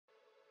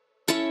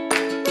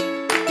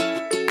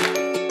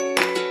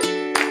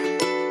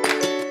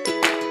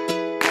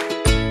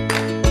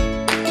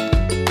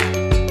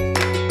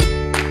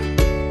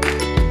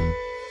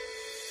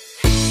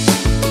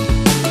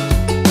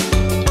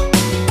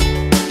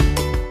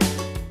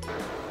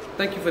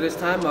Thank you for this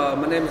time.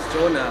 My name is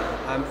Jonah.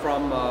 I'm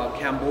from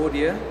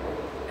Cambodia.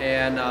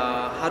 And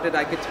how did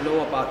I get to know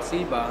about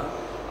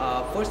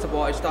SIBA? First of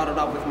all, I started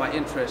out with my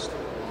interest.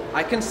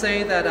 I can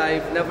say that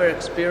I've never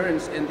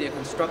experienced in the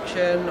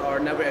construction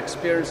or never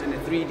experienced in the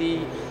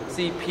 3D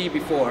CP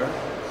before,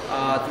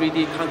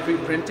 3D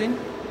concrete printing.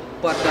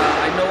 But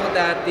I know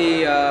that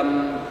the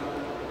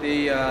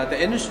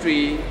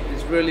industry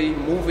is really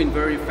moving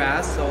very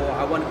fast, so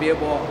I want to be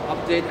able to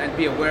update and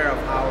be aware of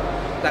how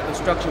that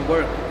construction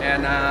works.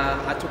 And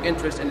I took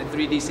interest in the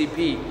 3D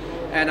CP.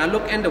 And I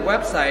looked in the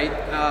website,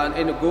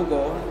 in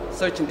Google,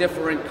 searching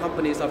different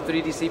companies of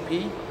 3D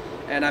CP,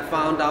 and I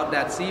found out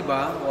that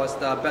SIBA was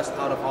the best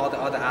out of all the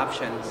other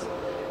options.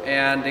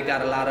 And they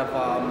got a lot of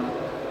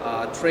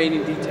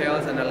training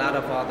details and a lot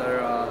of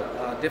other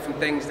different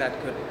things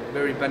that could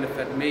very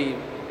benefit me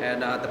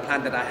and the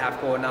plan that I have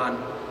going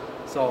on.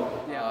 So,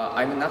 yeah.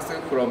 I'm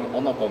Nasu from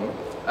Onocom.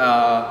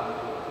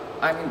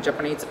 I'm a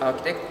Japanese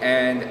architect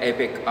and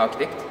APEC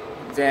architect.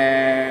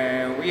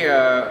 Then we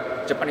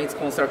are Japanese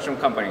construction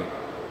company.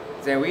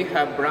 Then we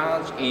have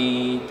branch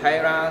in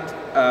Thailand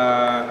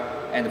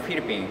and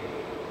Philippines.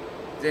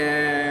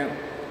 Then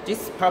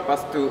this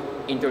purpose to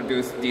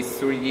introduce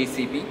this 3D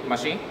CP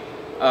machine.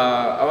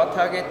 Our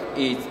target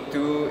is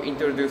to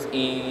introduce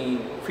in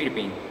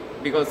Philippines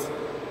because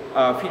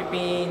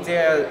Philippines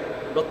there are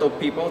a lot of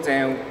people,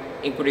 then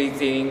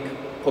increasing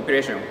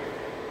population.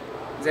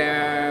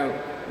 Then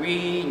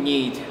we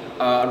need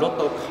a lot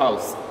of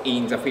house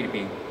in the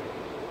Philippines.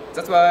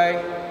 That's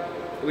why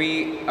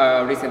we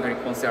are recently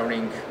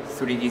considering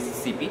 3D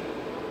CP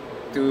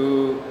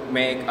to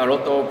make a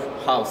lot of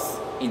house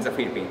in the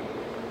Philippines.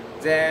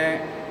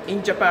 Then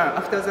in Japan,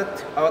 after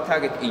that, our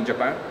target in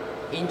Japan,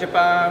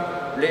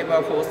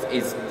 labor force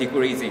is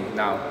decreasing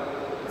now.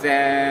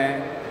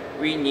 Then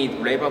we need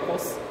labor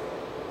force.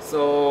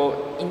 So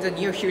in the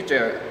near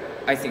future,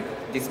 I think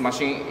this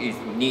machine is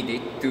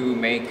needed to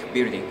make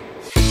building.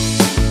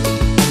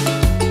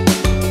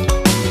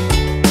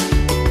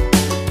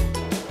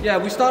 Yeah,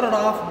 we started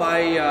off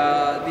by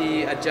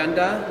the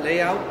agenda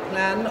layout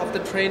plan of the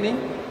training,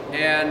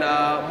 and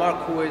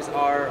Mark, who is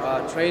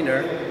our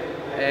trainer,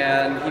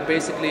 and he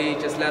basically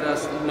just let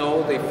us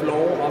know the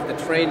flow of the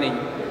training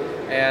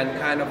and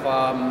kind of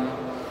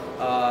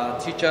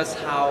teach us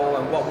how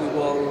and what we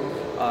will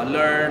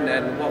learn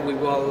and what we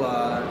will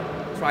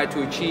try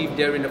to achieve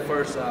during the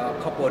first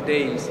couple of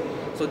days.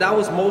 So that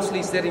was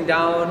mostly sitting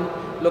down,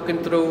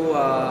 looking through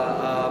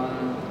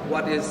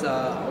what is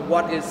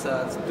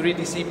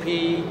 3D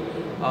CP,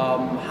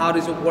 how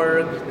does it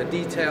work, the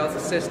details, the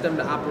system,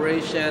 the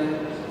operation.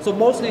 So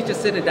mostly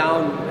just sitting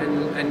down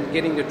and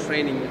getting the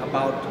training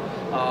about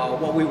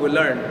what we will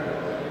learn.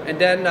 And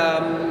then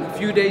a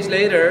few days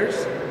later,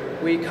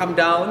 we come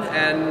down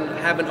and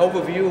have an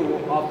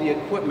overview of the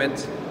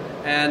equipment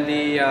and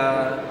the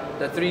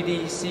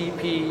 3D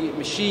CP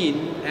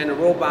machine and the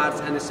robots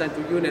and the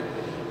central unit.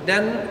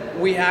 Then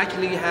we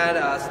actually had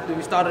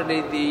we started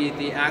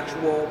the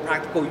actual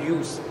practical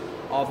use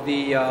of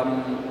the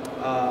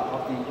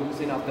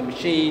using of the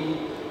machine,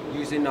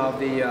 using of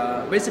the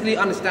basically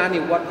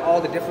understanding what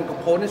all the different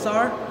components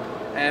are.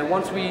 And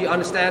once we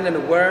understand and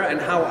aware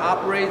and how it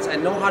operates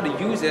and know how to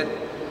use it,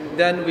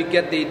 then we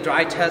get the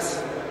dry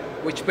test,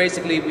 which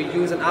basically we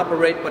use and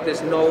operate, but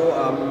there's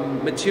no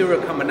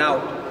material coming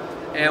out.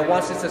 And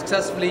once it's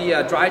successfully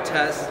dry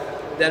test,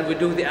 then we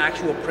do the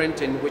actual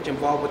printing, which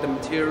involves with the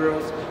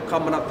materials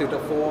coming up to the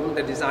form,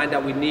 the design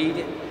that we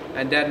need,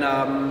 and then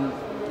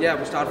yeah,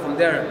 we start from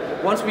there.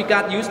 Once we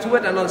got used to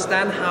it and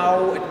understand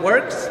how it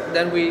works,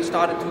 then we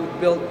started to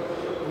build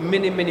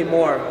many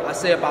more. I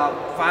say about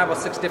 5 or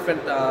 6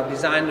 different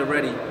designs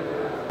already.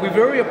 We're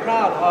very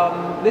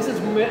proud. This is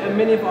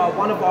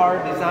one of our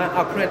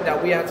print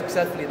that we have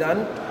successfully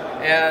done,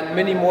 and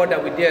many more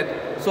that we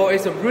did. So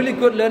it's a really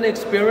good learning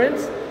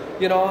experience.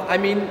 You know, I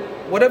mean,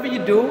 whatever you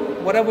do,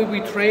 whatever we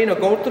train or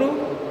go through,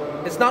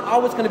 it's not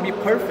always going to be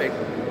perfect.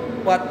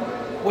 But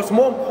what's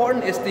more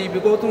important is we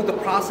go through the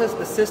process,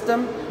 the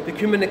system, the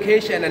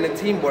communication, and the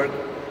teamwork.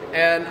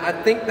 And I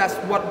think that's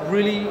what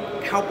really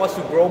helped us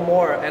to grow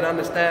more and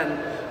understand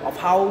of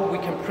how we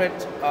can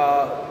print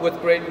with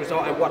great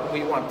result and what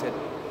we wanted.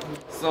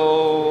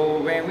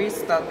 So when we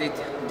started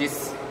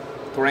this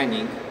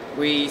training,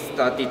 we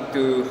started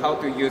to how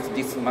to use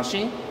this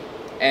machine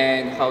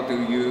and how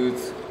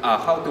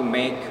to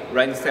make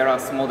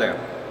Rhinoceros model.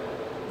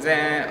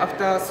 Then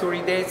after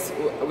 3 days,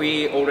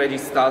 we already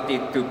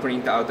started to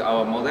print out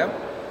our model.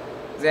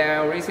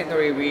 Then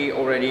recently we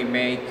already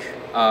make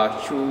a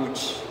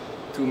huge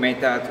 2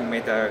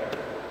 meter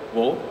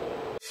wall.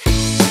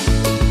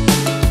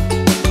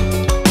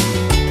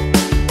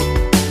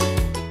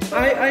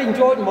 I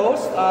enjoyed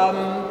most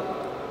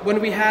when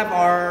we have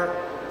our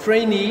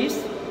trainees,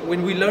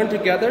 when we learn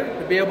together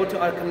to be able to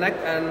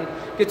connect and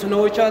get to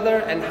know each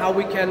other and how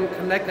we can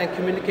connect and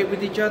communicate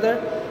with each other.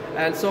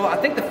 And so I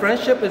think the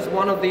friendship is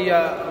one of the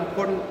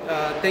important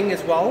thing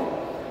as well.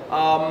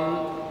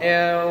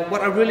 And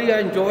what I really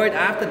enjoyed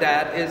after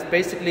that is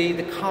basically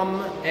to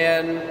come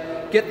and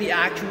get the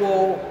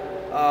actual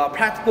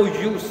practical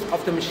use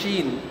of the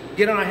machine,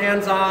 get our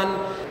hands on.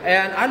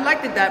 And I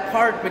liked that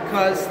part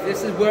because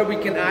this is where we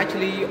can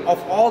actually, of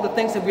all the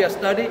things that we have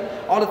studied,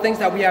 all the things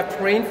that we have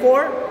trained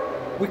for,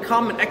 we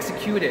come and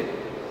execute it.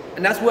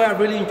 And that's where I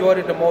really enjoyed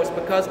it the most,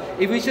 because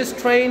if we just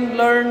train,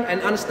 learn,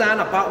 and understand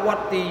about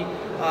what the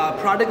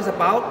product is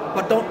about,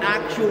 but don't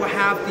actually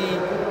have the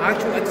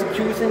actual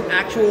execution,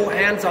 actual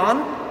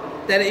hands-on,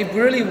 then it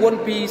really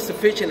wouldn't be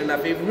sufficient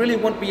enough. It really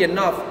wouldn't be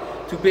enough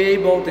to be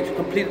able to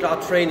complete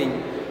our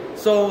training.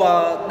 So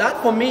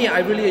that for me, I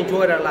really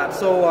enjoyed it a lot.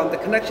 So the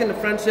connection, the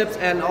friendships,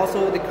 and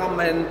also the come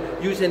and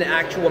using the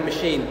actual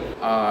machine.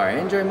 I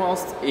enjoy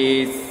most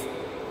is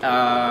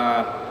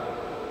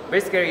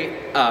basically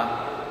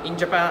in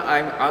Japan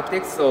I'm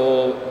architect,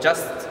 so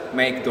just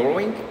make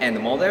drawing and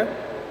model,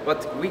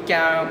 but we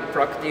can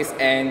practice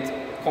and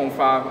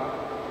confirm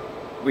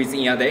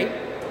within a day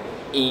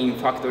in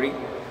factory.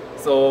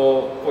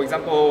 So for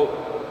example,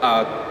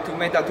 2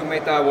 meter 2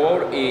 meter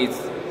wall is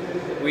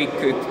we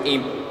could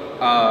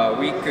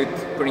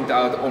print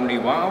out only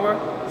 1 hour,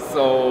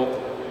 so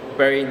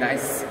very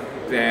nice.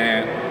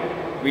 Then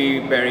we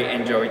very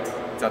enjoyed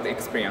that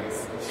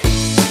experience.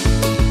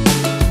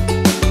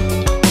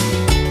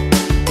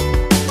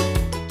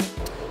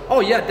 Oh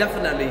yeah,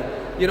 definitely.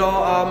 You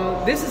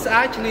know, this is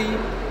actually,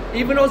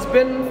 even though it's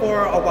been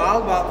for a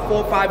while, about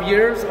 4 or 5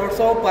 years or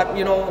so, but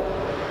you know,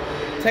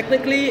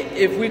 technically,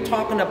 if we're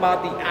talking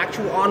about the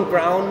actual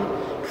on-ground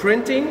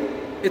printing,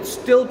 it's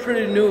still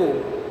pretty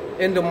new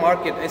in the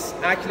market. It's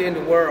actually in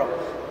the world.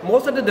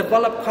 Most of the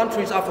developed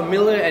countries are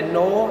familiar and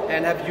know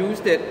and have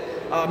used it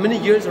many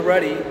years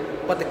already,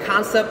 but the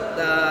concept,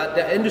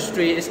 the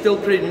industry is still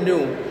pretty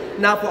new.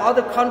 Now for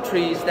other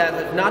countries that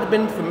have not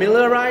been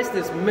familiarized,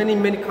 there's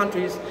many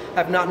countries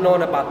have not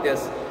known about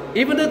this.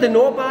 Even though they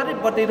know about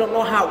it, but they don't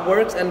know how it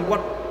works and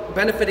what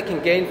benefit it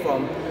can gain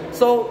from.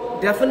 So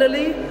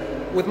definitely,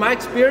 with my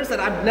experience that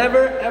I've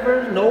never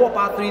ever know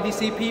about 3D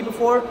CP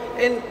before,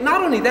 and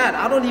not only that,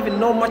 I don't even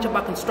know much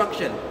about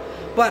construction.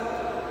 But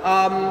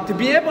to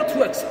be able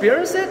to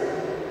experience it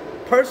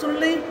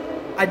personally,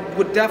 I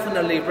would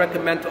definitely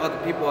recommend to other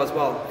people as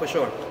well, for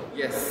sure.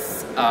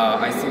 Yes,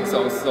 I think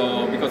so.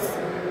 So because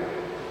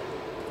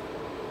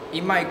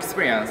in my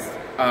experience,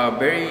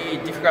 very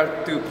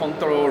difficult to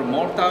control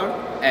mortar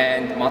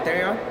and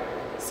material.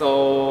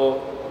 So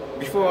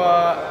before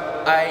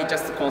I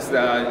just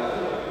consider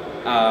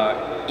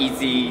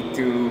easy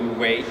to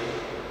wait,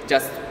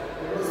 just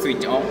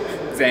switch on,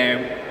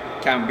 then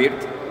can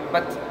build.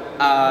 But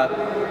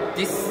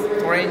this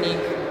training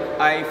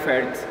I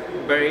felt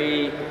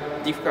very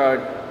difficult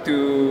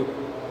to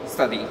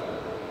study.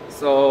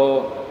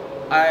 So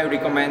I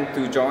recommend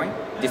to join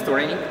this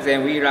training.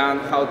 Then we learn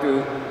how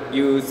to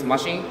use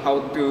machine,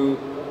 how to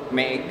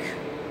make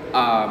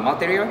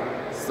material.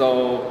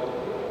 So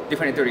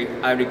definitely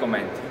I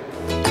recommend.